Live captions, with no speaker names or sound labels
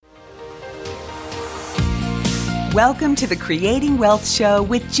Welcome to the Creating Wealth Show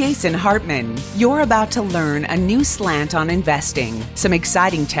with Jason Hartman. You're about to learn a new slant on investing, some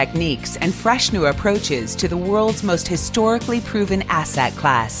exciting techniques, and fresh new approaches to the world's most historically proven asset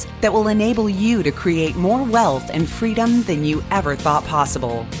class that will enable you to create more wealth and freedom than you ever thought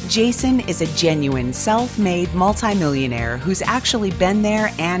possible. Jason is a genuine self-made multimillionaire who's actually been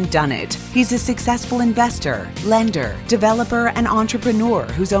there and done it. He's a successful investor, lender, developer, and entrepreneur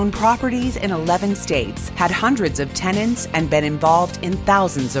who's owned properties in 11 states, had hundreds of tenants, and been involved in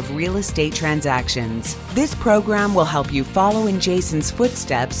thousands of real estate transactions. This program will help you follow in Jason's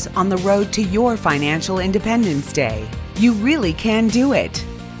footsteps on the road to your financial independence day. You really can do it.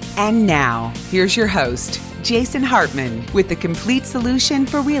 And now, here's your host, Jason Hartman, with the complete solution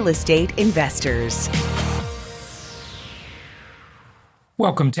for real estate investors.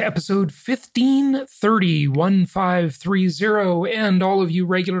 Welcome to episode 1530, and all of you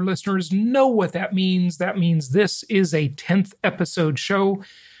regular listeners know what that means. That means this is a 10th episode show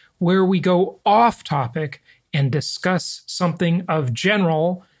where we go off topic and discuss something of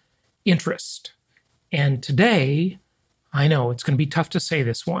general interest. And today, I know it's going to be tough to say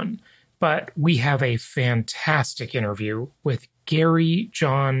this one, but we have a fantastic interview with Gary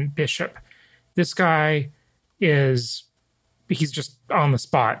John Bishop. This guy he's just on the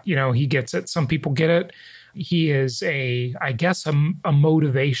spot. You know, he gets it. Some people get it. He is a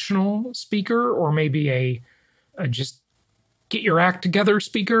motivational speaker, or maybe a just get your act together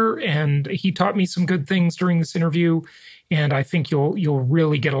speaker. And he taught me some good things during this interview. And I think you'll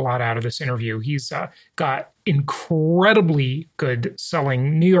really get a lot out of this interview. He's got incredibly good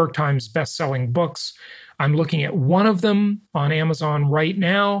selling New York Times best-selling books. I'm looking at one of them on Amazon right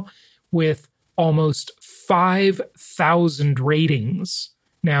now with almost 5,000 ratings.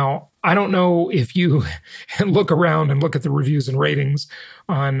 Now, I don't know if you look around and look at the reviews and ratings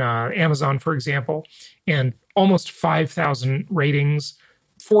on Amazon, for example, and almost 5,000 ratings,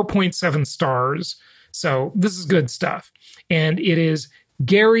 4.7 stars. So this is good stuff. And it is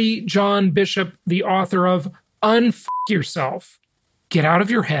Gary John Bishop, the author of Unfu Yourself, Get Out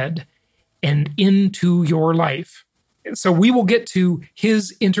of Your Head and Into Your Life. So we will get to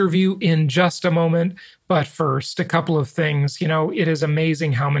his interview in just a moment. But first, a couple of things. You know, it is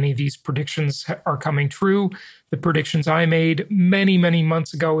amazing how many of these predictions are coming true. The predictions I made many, many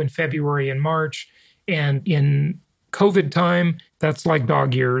months ago in February and March. And in COVID time, that's like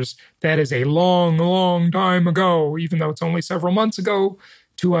dog years. That is a long, long time ago, even though it's only several months ago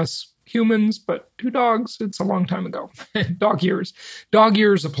to us humans, but to dogs, it's a long time ago. Dog years. Dog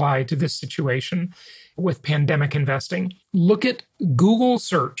years apply to this situation with pandemic investing. Look at Google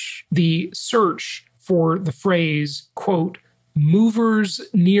search, the search for the phrase, quote, movers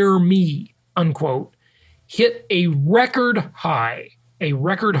near me, unquote, hit a record high.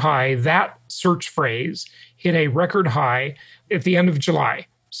 That search phrase hit a record high at the end of July.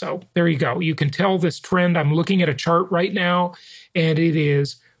 So there you go. You can tell this trend. I'm looking at a chart right now, and it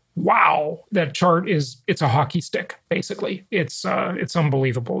is, wow, that chart it's a hockey stick, basically. It's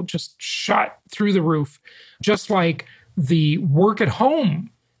unbelievable. Just shot through the roof, just like the work at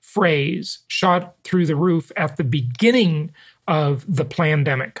home phrase shot through the roof at the beginning of the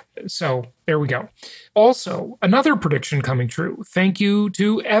pandemic. So there we go. Also, another prediction coming true. Thank you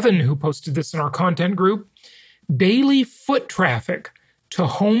to Evan, who posted this in our content group. Daily foot traffic to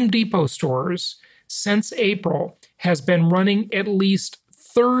Home Depot stores since April has been running at least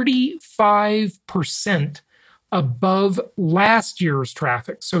 35% above last year's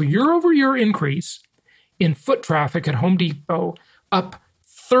traffic. So year-over-year increase in foot traffic at Home Depot, up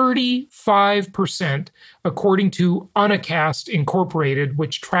 35%, according to Unicast Incorporated,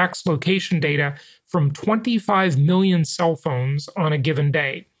 which tracks location data from 25 million cell phones on a given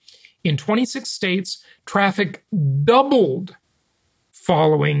day. In 26 states, traffic doubled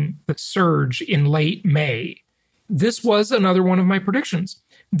following the surge in late May. This was another one of my predictions,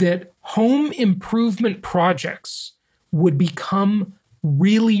 that home improvement projects would become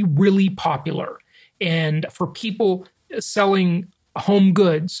really, really popular. And for people selling home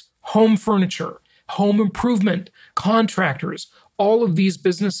goods, home furniture, home improvement, contractors, all of these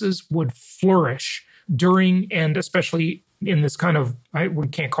businesses would flourish during, and especially in this kind of, we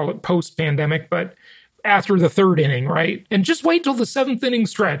can't call it post-pandemic, but after the third inning, right? And just wait till the seventh inning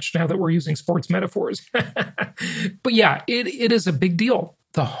stretch, now that we're using sports metaphors. But yeah, it is a big deal.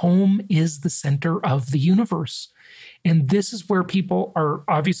 The home is the center of the universe. And this is where people are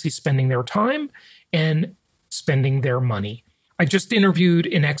obviously spending their time and spending their money. I just interviewed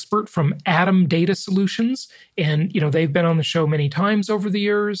an expert from Atom Data Solutions, and they've been on the show many times over the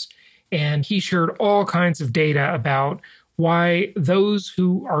years, and he shared all kinds of data about why those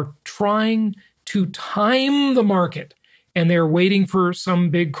who are trying to time the market and they're waiting for some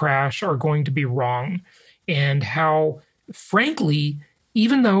big crash are going to be wrong. And how, frankly,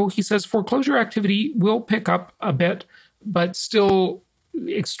 even though he says foreclosure activity will pick up a bit, but still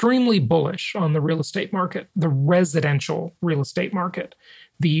extremely bullish on the real estate market, the residential real estate market,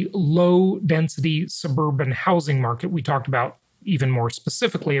 the low density suburban housing market we talked about even more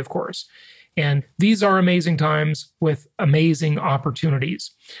specifically, of course. And these are amazing times with amazing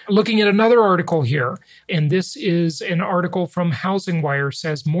opportunities. Looking at another article here, and this is an article from Housing Wire,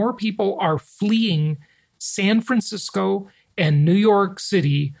 says more people are fleeing San Francisco and New York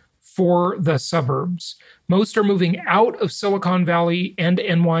City for the suburbs. Most are moving out of Silicon Valley and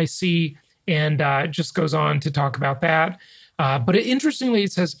NYC, and just goes on to talk about that. But interestingly,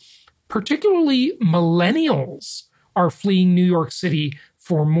 it says particularly millennials are fleeing New York City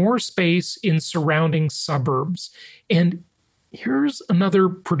for more space in surrounding suburbs. And here's another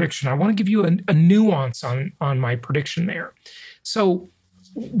prediction. I want to give you a nuance on my prediction there. So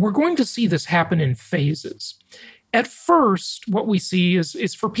we're going to see this happen in phases. At first, what we see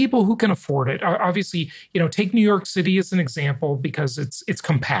is for people who can afford it. Obviously, take New York City as an example because it's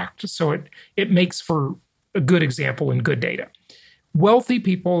compact, so it makes for a good example and good data. Wealthy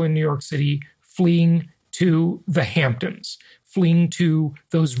people in New York City fleeing to the Hamptons, fleeing to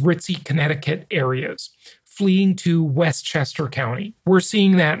those ritzy Connecticut areas, fleeing to Westchester County. We're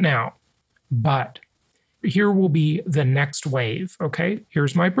seeing that now. But here will be the next wave, okay?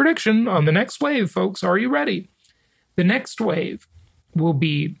 Here's my prediction on the next wave, folks. Are you ready? The next wave will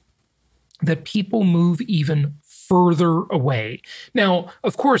be that people move even further away. Now,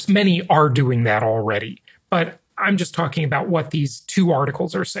 of course, many are doing that already, but I'm just talking about what these two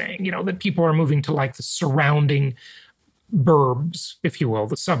articles are saying, that people are moving to like the surrounding burbs, if you will,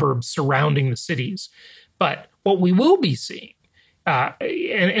 the suburbs surrounding the cities. But what we will be seeing,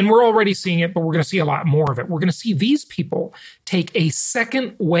 and we're already seeing it, but we're going to see a lot more of it. We're going to see these people take a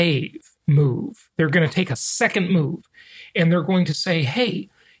second wave move. They're going to take a second move, and they're going to say, hey,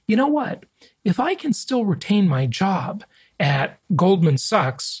 you know what? If I can still retain my job at Goldman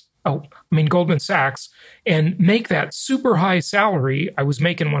Sachs, and make that super high salary I was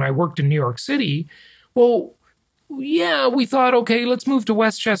making when I worked in New York City, well, yeah, we thought, okay, let's move to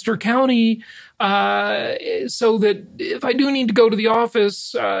Westchester County so that if I do need to go to the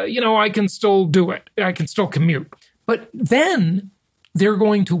office, I can still do it. I can still commute. But then they're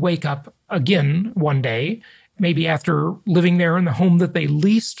going to wake up again one day, maybe after living there in the home that they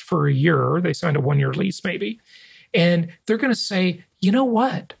leased for a year. They signed a 1-year lease maybe. And they're going to say, you know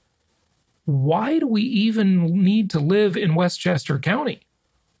what? Why do we even need to live in Westchester County?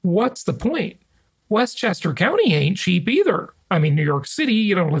 What's the point? Westchester County ain't cheap either. I mean, New York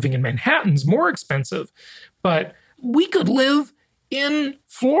City, living in Manhattan's more expensive. But we could live in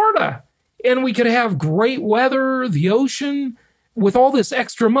Florida and we could have great weather, the ocean. With all this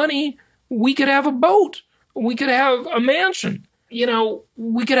extra money, we could have a boat. We could have a mansion.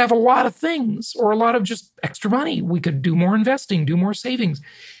 We could have a lot of things or a lot of just extra money. We could do more investing, do more savings.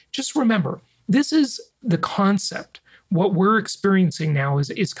 Just remember, this is the concept. What we're experiencing now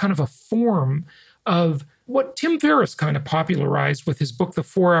is kind of a form of what Tim Ferriss kind of popularized with his book, The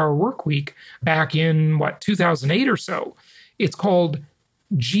 4-Hour Workweek, back in, 2008 or so. It's called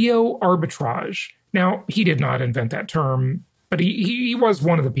geo-arbitrage. Now, he did not invent that term, but he was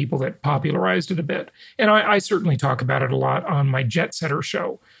one of the people that popularized it a bit. And I certainly talk about it a lot on my Jet Setter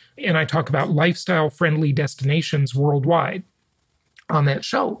show. And I talk about lifestyle-friendly destinations worldwide on that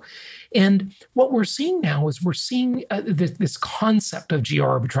show. And what we're seeing now is we're seeing this concept of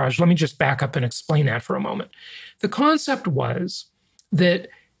geo-arbitrage. Let me just back up and explain that for a moment. The concept was that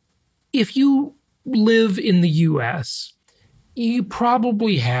if you live in the U.S., you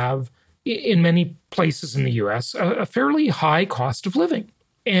probably have, in many places in the U.S., a fairly high cost of living.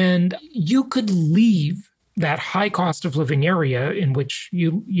 And you could leave that high cost of living area in which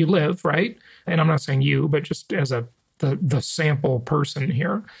you live, right? And I'm not saying you, but just as the sample person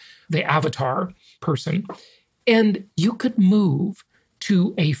here, the avatar person, and you could move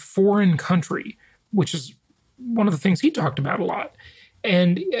to a foreign country, which is one of the things he talked about a lot.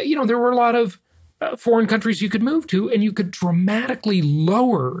 And, there were a lot of foreign countries you could move to, and you could dramatically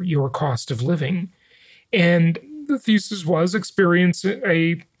lower your cost of living. And the thesis was experience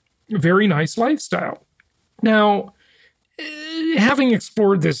a very nice lifestyle. Now, having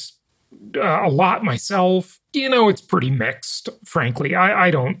explored this a lot myself, it's pretty mixed, frankly.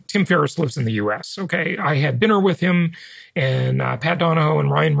 I don't. Tim Ferriss lives in the U.S., okay? I had dinner with him and Pat Donahoe and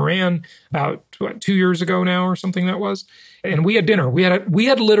Ryan Moran about 2 years ago now or something that was. And we had dinner. We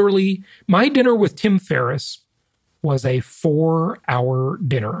had literally, my dinner with Tim Ferriss was a 4-hour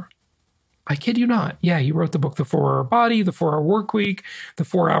dinner. I kid you not. Yeah, he wrote the book, The 4-Hour Body, The 4-Hour Workweek, The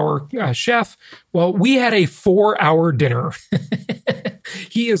 4-Hour Chef. Well, we had a 4-hour dinner.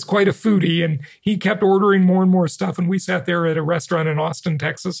 He is quite a foodie, and he kept ordering more and more stuff. And we sat there at a restaurant in Austin,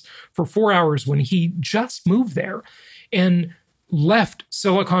 Texas for 4 hours when he just moved there and left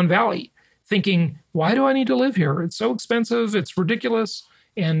Silicon Valley thinking, why do I need to live here? It's so expensive. It's ridiculous.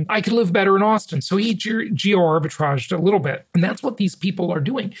 And I could live better in Austin. So he geo-arbitraged a little bit. And that's what these people are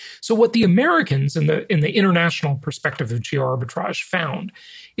doing. So what the Americans in the international perspective of geo-arbitrage found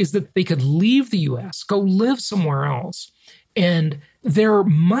is that they could leave the US, go live somewhere else, and their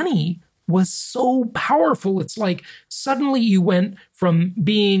money was so powerful. It's like suddenly you went from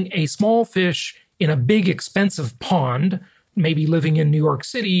being a small fish in a big, expensive pond, maybe living in New York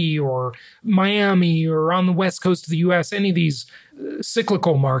City or Miami or on the West Coast of the US, any of these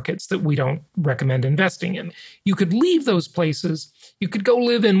cyclical markets that we don't recommend investing in. You could leave those places. You could go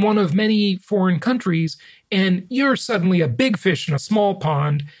live in one of many foreign countries, and you're suddenly a big fish in a small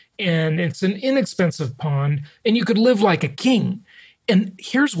pond, and it's an inexpensive pond, and you could live like a king. And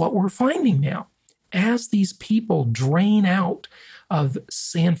here's what we're finding now. As these people drain out of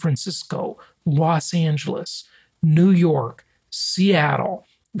San Francisco, Los Angeles, New York, Seattle,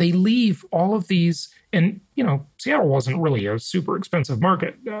 they leave all of these, and, Seattle wasn't really a super expensive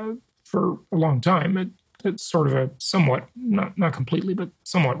market for a long time. It's sort of a somewhat, not completely, but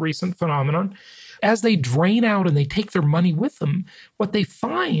somewhat recent phenomenon. As they drain out and they take their money with them, what they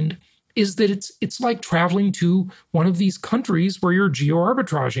find is that it's like traveling to one of these countries where you're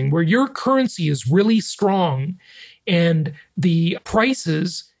geo-arbitraging, where your currency is really strong and the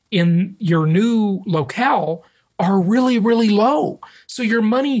prices in your new locale are really, really low. So your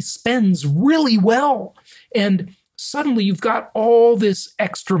money spends really well. And suddenly you've got all this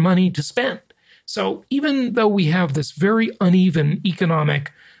extra money to spend. So even though we have this very uneven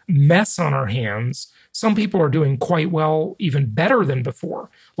economic mess on our hands, some people are doing quite well, even better than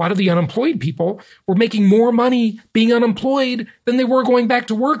before. A lot of the unemployed people were making more money being unemployed than they were going back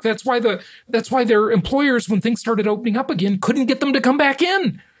to work. That's why their employers, when things started opening up again, couldn't get them to come back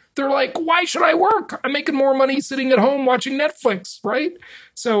in. They're like, why should I work? I'm making more money sitting at home watching Netflix, right?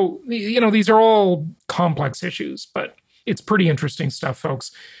 So, these are all complex issues, but it's pretty interesting stuff,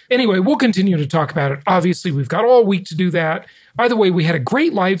 folks. Anyway, we'll continue to talk about it. Obviously, we've got all week to do that. By the way, we had a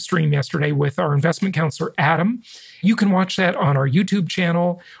great live stream yesterday with our investment counselor, Adam. You can watch that on our YouTube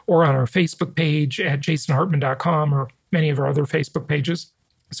channel or on our Facebook page at jasonhartman.com or many of our other Facebook pages.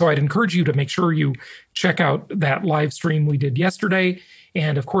 So I'd encourage you to make sure you check out that live stream we did yesterday.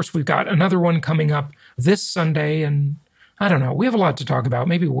 And of course, we've got another one coming up this Sunday. And I don't know, we have a lot to talk about.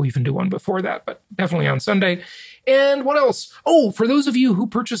 Maybe we'll even do one before that, but definitely on Sunday. And what else? Oh, for those of you who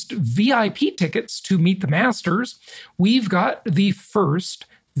purchased VIP tickets to Meet the Masters, we've got the first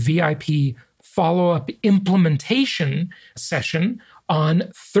VIP follow-up implementation session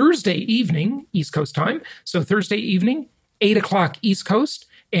on Thursday evening, East Coast time. So Thursday evening, 8 o'clock East Coast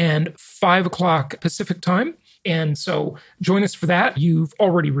and 5 o'clock Pacific time. And so join us for that. You've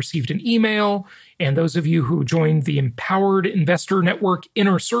already received an email. And those of you who joined the Empowered Investor Network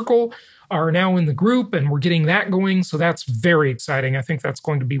Inner Circle are now in the group, and we're getting that going. So that's very exciting. I think that's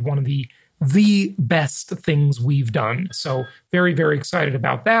going to be one of the best things we've done. So very, very excited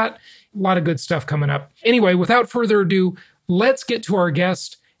about that. A lot of good stuff coming up. Anyway, without further ado, let's get to our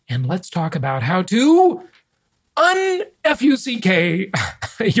guest and let's talk about how to unfuck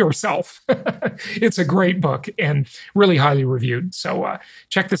yourself. It's a great book and really highly reviewed. So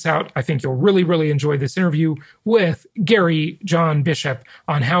check this out. I think you'll really, really enjoy this interview with Gary John Bishop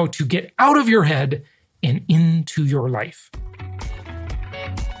on how to get out of your head and into your life.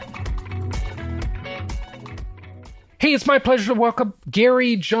 Hey, it's my pleasure to welcome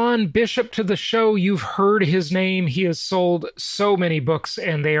Gary John Bishop to the show. You've heard his name. He has sold so many books,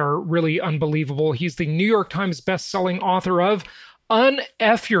 and they are really unbelievable. He's the New York Times bestselling author of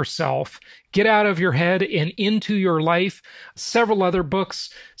Unf Yourself, Get Out of Your Head and Into Your Life. Several other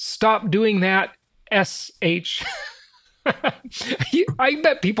books, Stop Doing That, SH. I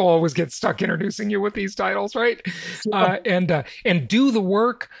bet people always get stuck introducing you with these titles, right? And Do the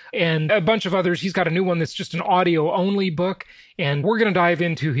Work and a bunch of others. He's got a new one that's just an audio only book. And we're going to dive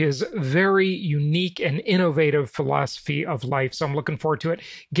into his very unique and innovative philosophy of life. So I'm looking forward to it.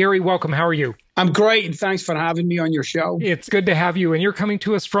 Gary, welcome. How are you? I'm great. And thanks for having me on your show. It's good to have you. And you're coming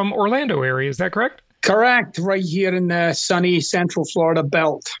to us from Orlando area. Is that correct? Correct, right here in the sunny Central Florida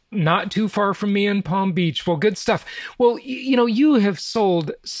belt. Not too far from me in Palm Beach. Well, good stuff. Well, you have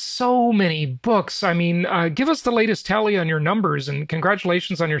sold so many books. I mean, give us the latest tally on your numbers, and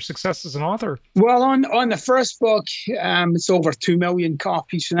congratulations on your success as an author. Well, on the first book, it's over 2 million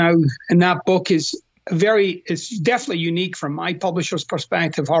copies now, and that book is it's definitely unique from my publisher's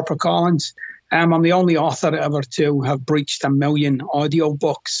perspective, HarperCollins. I'm the only author ever to have breached 1 million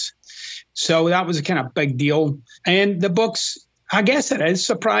audiobooks. So that was a kind of big deal. And the books, I guess it is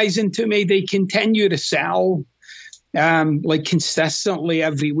surprising to me, they continue to sell like consistently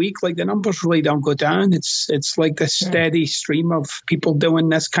every week. Like the numbers really don't go down. It's like this steady stream of people doing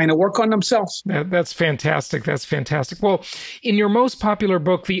this kind of work on themselves. That's fantastic. That's fantastic. Well, in your most popular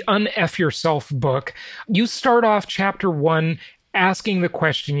book, the Unf Yourself book, you start off chapter 1 asking the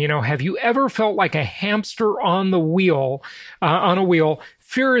question, have you ever felt like a hamster on a wheel,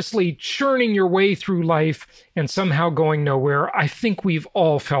 furiously churning your way through life and somehow going nowhere? I think we've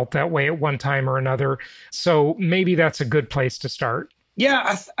all felt that way at one time or another. So maybe that's a good place to start.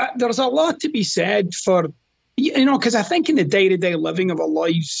 Yeah, there's a lot to be said for, because I think in the day-to-day living of our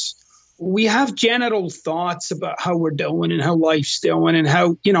lives, we have general thoughts about how we're doing and how life's doing and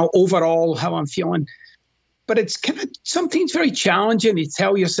how, overall how I'm feeling. But it's kind of sometimes very challenging to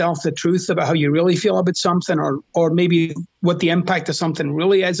tell yourself the truth about how you really feel about something or maybe what the impact of something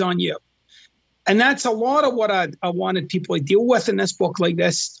really is on you. And that's a lot of what I wanted people to deal with in this book, like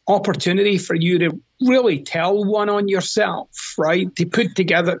this opportunity for you to really tell one on yourself, right? To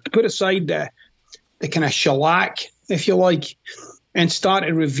put aside the kind of shellac, if you like, and start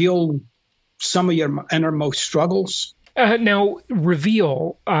to reveal some of your innermost struggles. Now,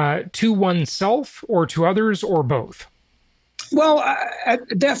 reveal to oneself or to others or both? Well,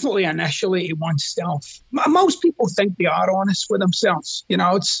 definitely initially to oneself. Most people think they are honest with themselves.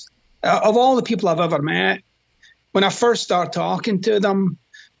 It's of all the people I've ever met, when I first start talking to them,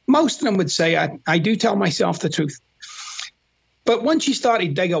 most of them would say, I do tell myself the truth. But once you start to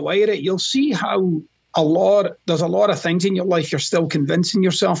dig away at it, you'll see how there's a lot of things in your life you're still convincing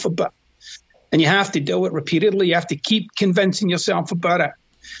yourself about. And you have to do it repeatedly. You have to keep convincing yourself about it.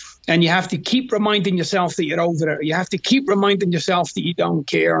 And you have to keep reminding yourself that you're over it. You have to keep reminding yourself that you don't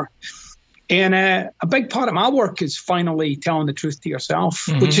care. And a big part of my work is finally telling the truth to yourself,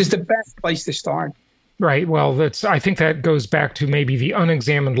 which is the best place to start. Right. Well, I think that goes back to maybe the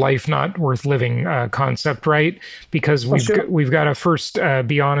unexamined life not worth living concept, right? Because we've got to first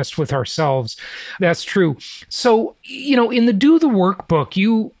be honest with ourselves. That's true. So, in the Do the Work book,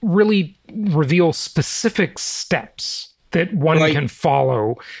 you really reveal specific steps that one can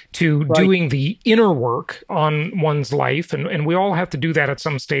follow to doing the inner work on one's life. And we all have to do that at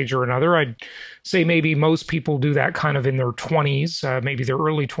some stage or another. I'd say maybe most people do that kind of in their 20s, maybe their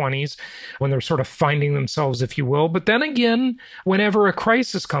early 20s, when they're sort of finding themselves, if you will. But then again, whenever a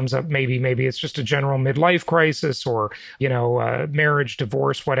crisis comes up, maybe it's just a general midlife crisis or, marriage,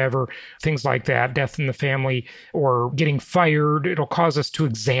 divorce, whatever, things like that, death in the family, or getting fired, it'll cause us to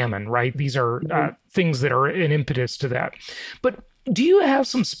examine, right? These are things that are an impetus to that. But do you have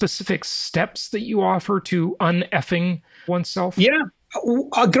some specific steps that you offer to uneffing oneself? Yeah.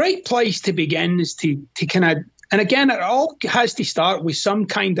 A great place to begin is to kind of, and again, it all has to start with some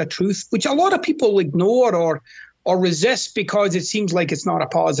kind of truth, which a lot of people ignore or resist because it seems like it's not a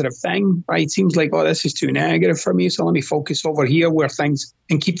positive thing, right? It seems like, oh, this is too negative for me, so let me focus over here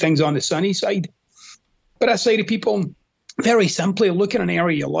and keep things on the sunny side. But I say to people, very simply, look at an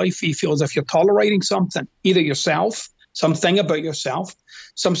area of your life where you feel as if you're tolerating something, either yourself, something about yourself,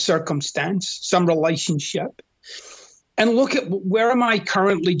 some circumstance, some relationship. And look at where am I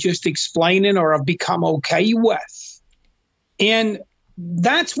currently just explaining or have become okay with. And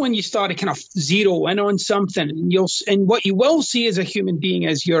that's when you start to kind of zero in on something. And what you will see as a human being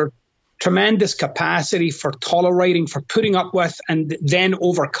is your tremendous capacity for tolerating, for putting up with, and then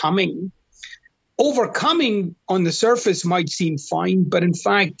overcoming. Overcoming on the surface might seem fine, but in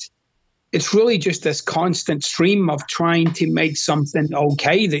fact, it's really just this constant stream of trying to make something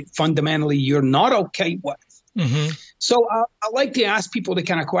okay that fundamentally you're not okay with. Mm-hmm. So I like to ask people the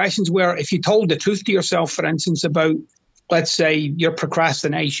kind of questions where if you told the truth to yourself, for instance, about, let's say, your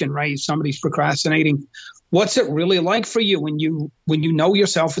procrastination, right? If somebody's procrastinating, what's it really like for you when you know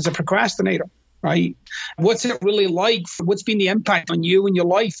yourself as a procrastinator, right? What's it really like? What's been the impact on you and your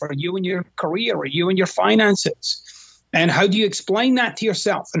life or you and your career or you and your finances? And how do you explain that to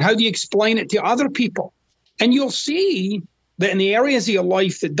yourself? And how do you explain it to other people? And you'll see that in the areas of your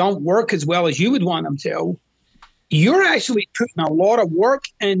life that don't work as well as you would want them to, you're actually putting a lot of work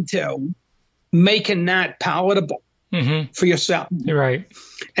into making that palatable. for yourself. You're right.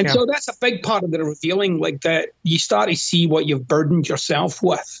 And so that's a big part of the revealing, like that you start to see what you've burdened yourself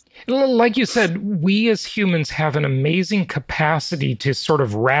with. Like you said, we as humans have an amazing capacity to sort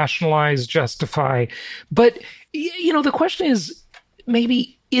of rationalize, justify. But, the question is,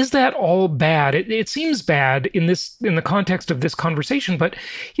 maybe, is that all bad? It seems bad in the context of this conversation, but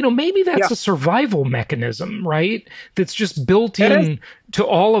maybe that's a survival mechanism, right? That's just built in to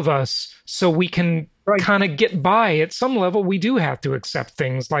all of us, so we can kind of get by. At some level, we do have to accept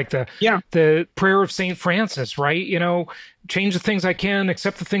things like the prayer of Saint Francis, right? Change the things I can,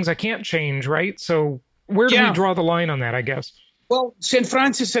 accept the things I can't change, right? So where do we draw the line on that, I guess? Well, St.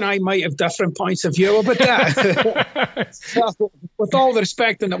 Francis and I might have different points of view about that. So, with all the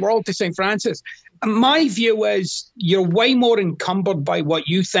respect in the world to St. Francis, my view is you're way more encumbered by what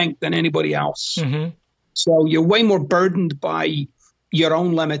you think than anybody else. So you're way more burdened by your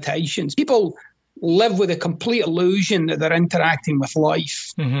own limitations. People live with a complete illusion that they're interacting with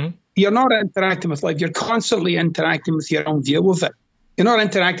life. You're not interacting with life. You're constantly interacting with your own view of it. You're not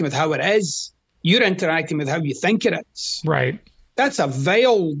interacting with how it is. You're interacting with how you think it is. Right. That's a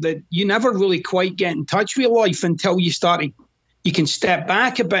veil that you never really quite get in touch with life until you can step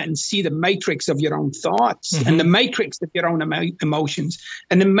back a bit and see the matrix of your own thoughts and the matrix of your own emotions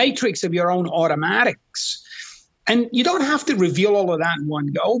and the matrix of your own automatics. And you don't have to reveal all of that in one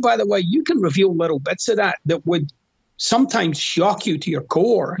go. By the way, you can reveal little bits of that would sometimes shock you to your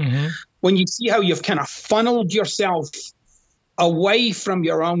core when you see how you've kind of funneled yourself away from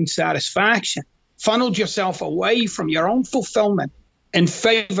your own satisfaction, funneled yourself away from your own fulfillment in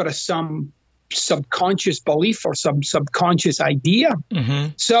favor of some subconscious belief or some subconscious idea.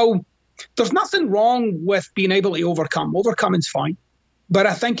 So there's nothing wrong with being able to overcome. Overcoming's fine. But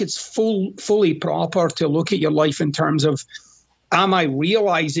I think it's fully proper to look at your life in terms of, am I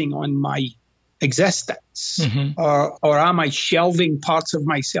realizing on my existence or am I shelving parts of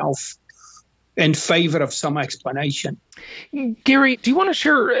myself in favor of some explanation? Gary, do you want to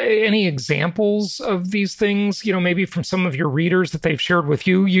share any examples of these things, maybe from some of your readers that they've shared with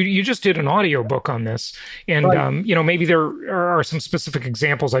you? You just did an audiobook on this, and maybe there are some specific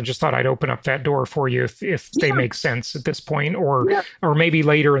examples. I just thought I'd open up that door for you if they make sense at this point, or maybe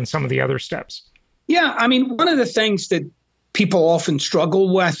later in some of the other steps. Yeah, I mean, one of the things that people often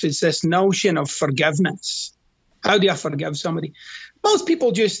struggle with is this notion of forgiveness. How do I forgive somebody? Most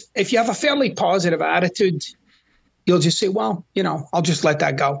people if you have a fairly positive attitude, you'll just say, well, I'll just let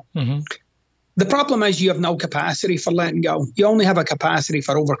that go. The problem is you have no capacity for letting go. You only have a capacity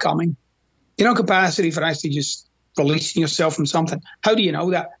for overcoming. You know, capacity for actually just releasing yourself from something. How do you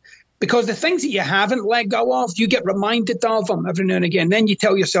know that? Because the things that you haven't let go of, you get reminded of them every now and again. Then you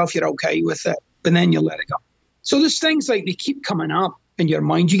tell yourself you're okay with it, but then you let it go. So there's things like they keep coming up in your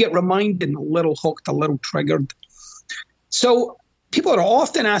mind. You get reminded, a little hooked, a little triggered. So people are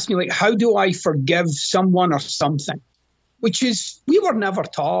often asking me, like, how do I forgive someone or something? Which is, we were never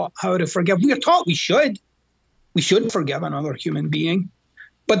taught how to forgive. We are taught we should. We should forgive another human being.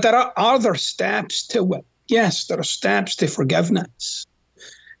 But there are other steps to it. Yes, there are steps to forgiveness.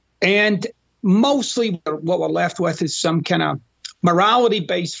 And mostly what we're left with is some kind of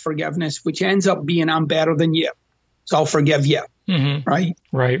morality-based forgiveness, which ends up being, I'm better than you, so I'll forgive you. Right?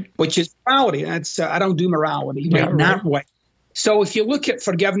 Which is morality. That's I don't do morality in that way. So if you look at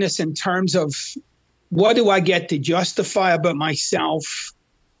forgiveness in terms of what do I get to justify about myself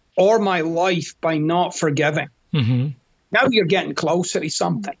or my life by not forgiving, now you're getting closer to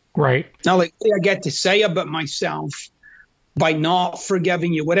something. Right. Now, like, what do I get to say about myself by not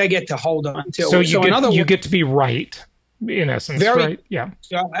forgiving you? What do I get to hold on to? So you get to be right, in essence, right? Yeah.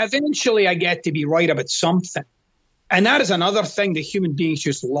 So eventually I get to be right about something. And that is another thing that human beings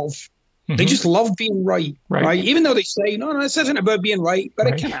just love. They just love being right? Even though they say, no, this isn't about being right, but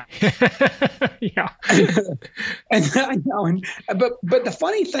it can. But the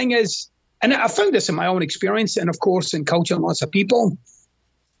funny thing is, and I found this in my own experience, and of course in coaching lots of people,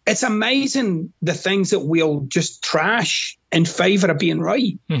 it's amazing the things that we'll just trash in favor of being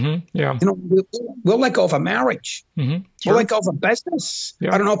right. We'll let go of a marriage. We'll let go of a business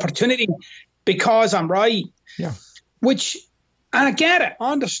or an opportunity because I'm right. Which, and I get it,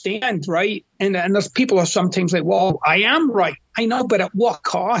 I understand, right? And there's people are sometimes like, well, I am right. I know, but at what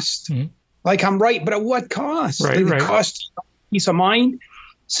cost? Like, I'm right, but at what cost? It costs peace of mind.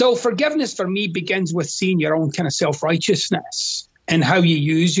 So forgiveness for me begins with seeing your own kind of self-righteousness and how you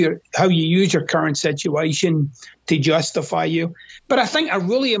use your current situation to justify you. But I think a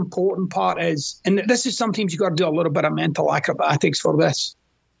really important part is, and this is sometimes you got to do a little bit of mental acrobatics for this.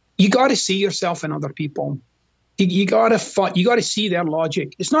 You got to see yourself in other people. You got to see their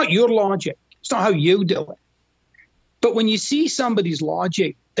logic. It's not your logic. It's not how you do it. But when you see somebody's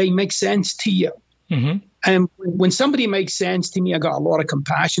logic, they make sense to you. Mm-hmm. And when somebody makes sense to me, I got a lot of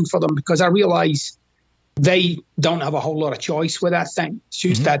compassion for them because I realize they don't have a whole lot of choice with that thing. It's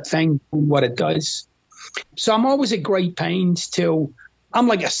just that thing, what it does. So I'm always at great pains I'm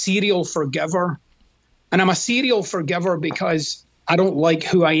like a serial forgiver. And I'm a serial forgiver because I don't like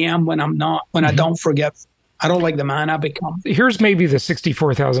who I am when I don't forgive. I don't like the man I become. Here's maybe the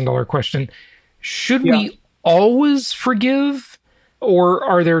 $64,000 question. Should we always forgive? Or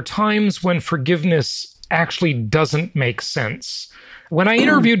are there times when forgiveness actually doesn't make sense? When I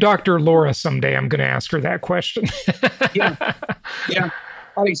interview Dr. Laura someday, I'm going to ask her that question. Yeah.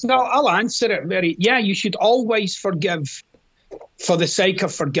 All right, so I'll answer it you should always forgive for the sake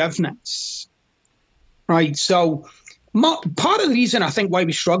of forgiveness. Right. So part of the reason I think why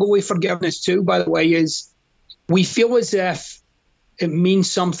we struggle with forgiveness too, by the way, is we feel as if it means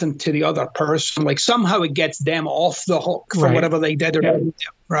something to the other person. Like somehow it gets them off the hook for whatever they did or didn't do,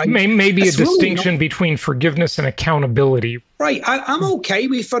 right? Maybe it's a distinction between forgiveness and accountability. Right. I'm okay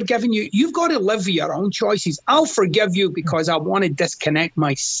with forgiving you. You've got to live with your own choices. I'll forgive you because I want to disconnect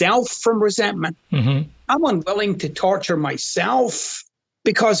myself from resentment. Mm-hmm. I'm unwilling to torture myself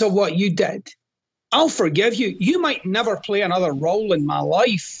because of what you did. I'll forgive you. You might never play another role in my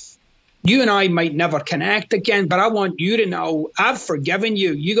life. You and I might never connect again, but I want you to know I've forgiven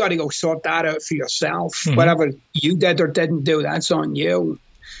you. You got to go sort that out for yourself. Mm-hmm. Whatever you did or didn't do, that's on you.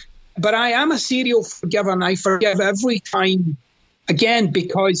 But I am a serial forgiver, and I forgive every time, again,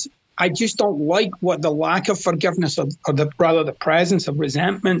 because I just don't like what the lack of forgiveness or the presence of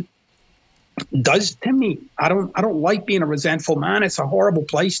resentment does to me. I don't like being a resentful man. It's a horrible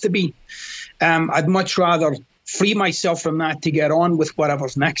place to be. I'd much rather free myself from that to get on with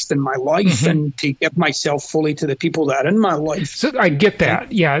whatever's next in my life and to give myself fully to the people that are in my life. So I get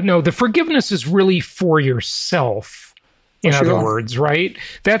that. Yeah, no, the forgiveness is really for yourself, in other words, right?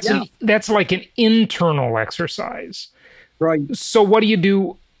 That's like an internal exercise. Right. So what do you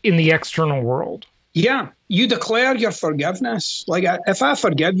do in the external world? Yeah, you declare your forgiveness. Like if I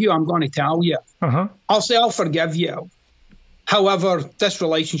forgive you, I'm going to tell you. I'll say I'll forgive you. However, this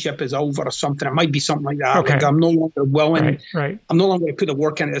relationship is over or something. It might be something like that. Okay. Like I'm no longer willing. Right. I'm no longer going to put the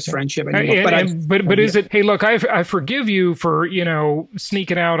work into this friendship anymore. But is it, hey, look, I forgive you for,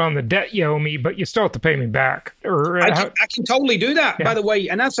 sneaking out on the debt you owe me, but you still have to pay me back. Or I can totally do that, by the way.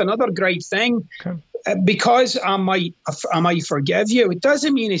 And that's another great thing. Because I might forgive you, it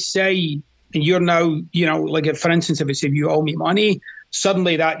doesn't mean to say you're now, like for instance, if you owe me money,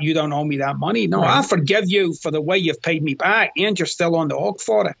 suddenly that you don't owe me that money. No, I forgive you for the way you've paid me back, and you're still on the hook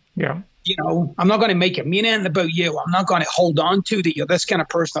for it. Yeah. I'm not going to make it mean anything about you. I'm not going to hold on to that you're this kind of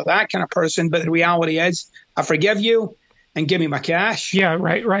person or that kind of person. But the reality is, I forgive you and give me my cash. Yeah,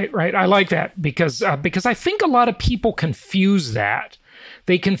 right. I like that because I think a lot of people confuse that.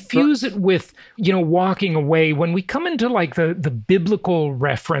 They confuse it with, walking away. When we come into like the biblical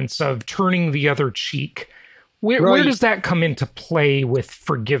reference of turning the other cheek, where does that come into play with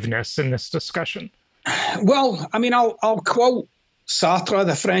forgiveness in this discussion? Well, I mean, I'll quote Sartre,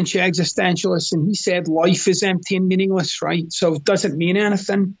 the French existentialist, and he said life is empty and meaningless, right? So it doesn't mean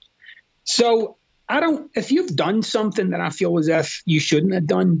anything. So if you've done something that I feel as if you shouldn't have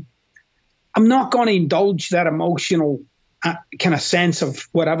done, I'm not going to indulge that emotional kind of sense of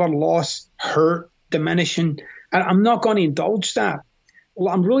whatever loss, hurt, diminishing. I'm not going to indulge that.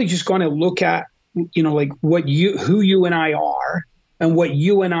 Well, I'm really just going to look at, like who you and I are and what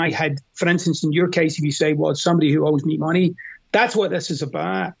you and I had. For instance, in your case, if you say, well, it's somebody who owes me money, that's what this is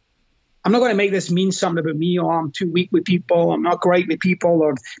about. I'm not going to make this mean something about me, or I'm too weak with people, I'm not great with people,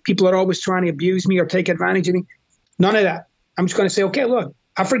 or people are always trying to abuse me or take advantage of me. None of that. I'm just going to say, okay, look,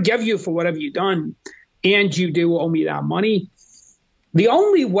 I forgive you for whatever you've done, and you do owe me that money. The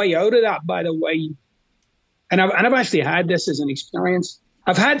only way out of that, by the way, and I've actually had this as an experience,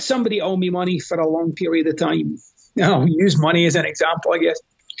 I've had somebody owe me money for a long period of time. Use money as an example, I guess.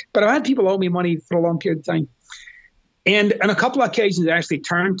 But I've had people owe me money for a long period of time. And on a couple of occasions, I actually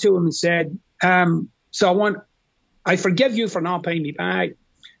turned to him and said, I forgive you for not paying me back.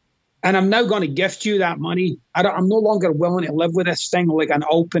 And I'm now going to gift you that money. I'm no longer willing to live with this thing like an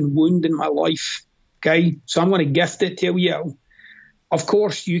open wound in my life. Okay. So I'm going to gift it to you. Of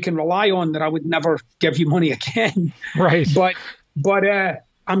course, you can rely on that I would never give you money again. Right. But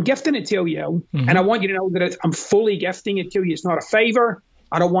I'm gifting it to you, and I want you to know that I'm fully gifting it to you. It's not a favor.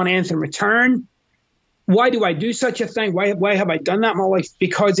 I don't want anything in return. Why do I do such a thing? Why have I done that in my life?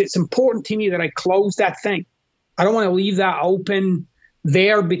 Because it's important to me that I close that thing. I don't want to leave that open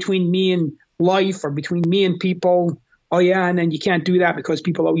there between me and life or between me and people. Oh, yeah, and then you can't do that because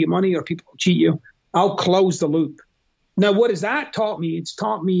people owe you money or people cheat you. I'll close the loop. Now, what has that taught me? It's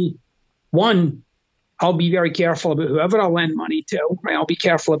taught me, one, I'll be very careful about whoever I lend money to. Right? I'll be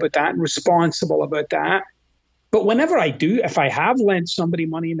careful about that and responsible about that. But whenever I do, if I have lent somebody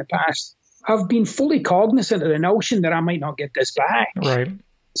money in the past, I've been fully cognizant of the notion that I might not get this back. Right.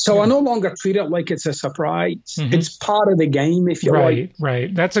 So I no longer treat it like it's a surprise. Mm-hmm. It's part of the game, if you like.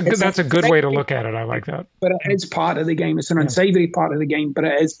 Right. That's a good way to look at it. I like that. But it is part of the game. It's an unsavory part of the game, but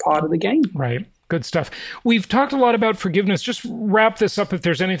it is part of the game. Right. Good stuff. We've talked a lot about forgiveness. Just wrap this up if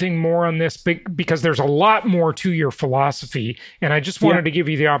there's anything more on this, because there's a lot more to your philosophy. And I just wanted to give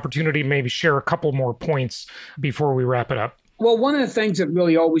you the opportunity to maybe share a couple more points before we wrap it up. Well, one of the things that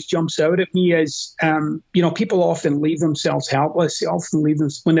really always jumps out at me is, people often leave themselves helpless. They often leave them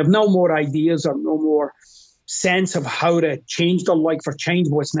when they have no more ideas or no more sense of how to change their life or change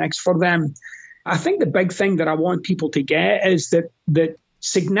what's next for them. I think the big thing that I want people to get is that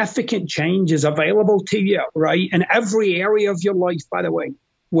significant change is available to you, right? In every area of your life, by the way,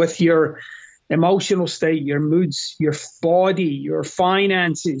 with your emotional state, your moods, your body, your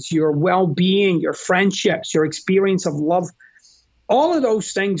finances, your well-being, your friendships, your experience of love. All of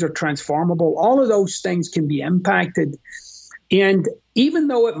those things are transformable. All of those things can be impacted. And even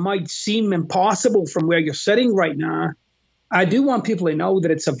though it might seem impossible from where you're sitting right now, I do want people to know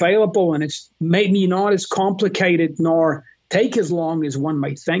that it's available, and it's maybe not as complicated nor take as long as one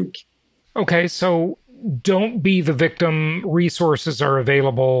might think. Okay, so don't be the victim. Resources are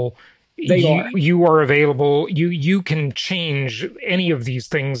available. You are available. You can change any of these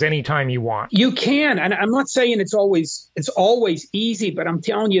things anytime you want. You can. And I'm not saying it's always easy, but I'm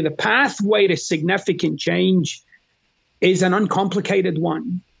telling you the pathway to significant change is an uncomplicated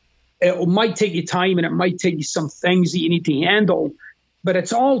one. It might take you time, and it might take you some things that you need to handle, but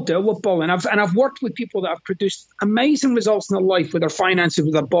it's all doable. And I've worked with people that have produced amazing results in their life, with their finances,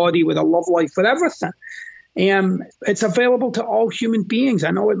 with their body, with their love life, with everything. It's available to all human beings.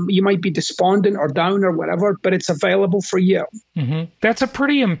 I know you might be despondent or down or whatever, but it's available for you. Mm-hmm. That's a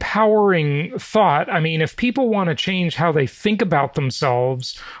pretty empowering thought. I mean, if people want to change how they think about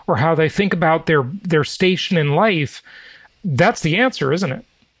themselves or how they think about their station in life, that's the answer, isn't it?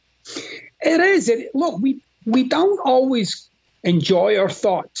 It is. Look, we don't always enjoy our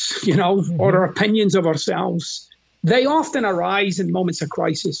thoughts, or our opinions of ourselves. They often arise in moments of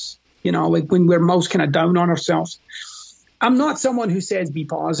crisis. Like when we're most kind of down on ourselves. I'm not someone who says be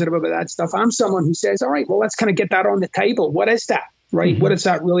positive about that stuff. I'm someone who says, all right, well, let's kind of get that on the table. What is that, right? Mm-hmm. What is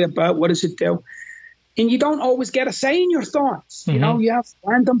that really about? What does it do? And you don't always get a say in your thoughts. Mm-hmm. You have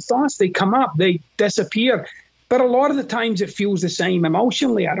random thoughts. They come up, they disappear. But a lot of the times it feels the same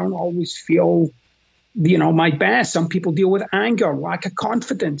emotionally. I don't always feel, my best. Some people deal with anger, lack of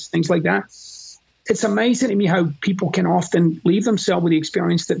confidence, things like that. It's amazing to me how people can often leave themselves with the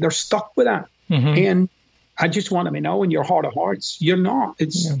experience that they're stuck with that. Mm-hmm. And I just want them to know in your heart of hearts, you're not.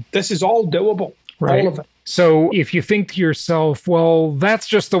 This is all doable, right. All of it. So if you think to yourself, well, that's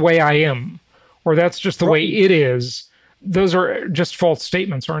just the way I am, or that's just the way it is, those are just false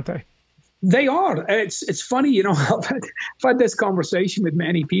statements, aren't they? They are. It's funny, I've had this conversation with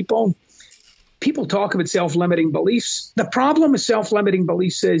many people. People talk about self-limiting beliefs. The problem with self-limiting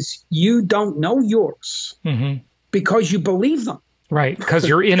beliefs is you don't know yours because you believe them. Right, because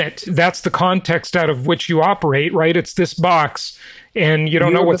you're in it. That's the context out of which you operate, right? It's this box, and you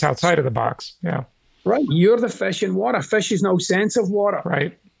don't know what's outside of the box. Yeah. Right. You're the fish in water. Fish has no sense of water.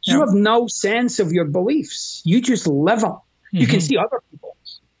 Right. You have no sense of your beliefs. You just live them. You can see other people.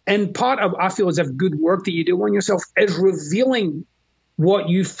 And part of, I feel, as if good work that you do on yourself is revealing what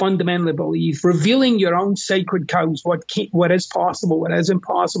you fundamentally believe, revealing your own sacred cows, what is possible, what is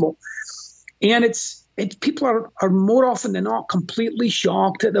impossible. And it's people are more often than not completely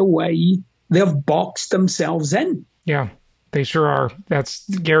shocked at the way they've boxed themselves in. Yeah, they sure are. That's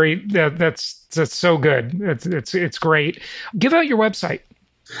Gary. That's so good. It's great. Give out your website.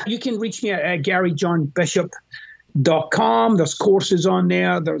 You can reach me at GaryJohnBishop.com. There's courses on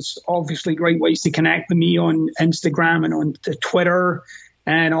there. There's obviously great ways to connect with me on Instagram and on Twitter,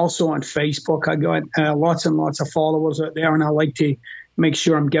 and also on Facebook. I got lots and lots of followers out there, and I like to make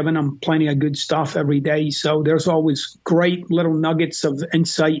sure I'm giving them plenty of good stuff every day. So there's always great little nuggets of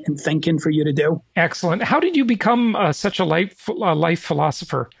insight and thinking for you to do. Excellent. How did you become such a life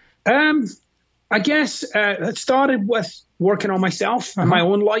philosopher? I guess it started with working on myself and my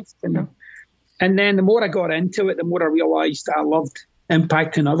own life. And then the more I got into it, the more I realized I loved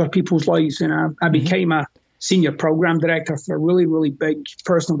impacting other people's lives. And I became a senior program director for a really, really big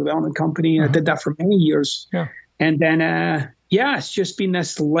personal development company. And I did that for many years. Yeah. And then, yeah, it's just been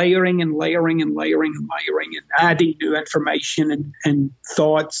this layering and layering and layering and layering and adding new information and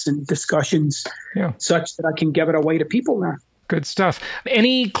thoughts and discussions such that I can give it away to people now. Good stuff.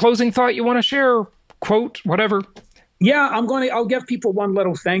 Any closing thought you want to share? Quote, whatever. Yeah, I'll give people one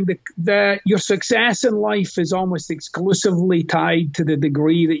little thing that your success in life is almost exclusively tied to the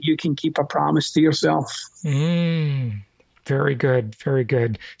degree that you can keep a promise to yourself. Very good. Very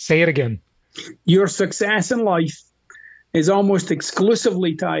good. Say it again. Your success in life is almost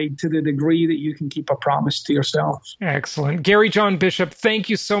exclusively tied to the degree that you can keep a promise to yourself. Excellent. Gary John Bishop, thank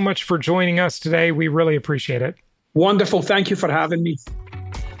you so much for joining us today. We really appreciate it. Wonderful. Thank you for having me.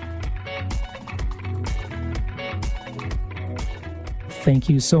 Thank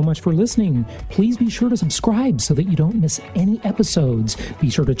you so much for listening. Please be sure to subscribe so that you don't miss any episodes. Be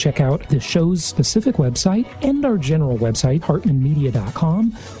sure to check out the show's specific website and our general website,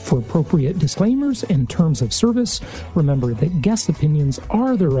 hartmanmedia.com, for appropriate disclaimers and terms of service. Remember that guest opinions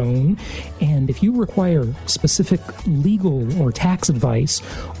are their own, and if you require specific legal or tax advice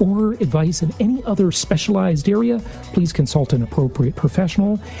or advice in any other specialized area, please consult an appropriate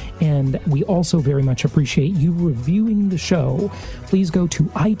professional. And we also very much appreciate you reviewing the show. Please go to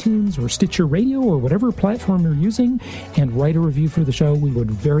iTunes or Stitcher Radio or whatever platform you're using and write a review for the show. We would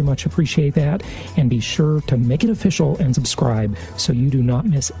very much appreciate that. And be sure to make it official and subscribe so you do not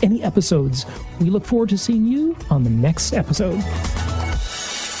miss any episodes. We look forward to seeing you on the next episode.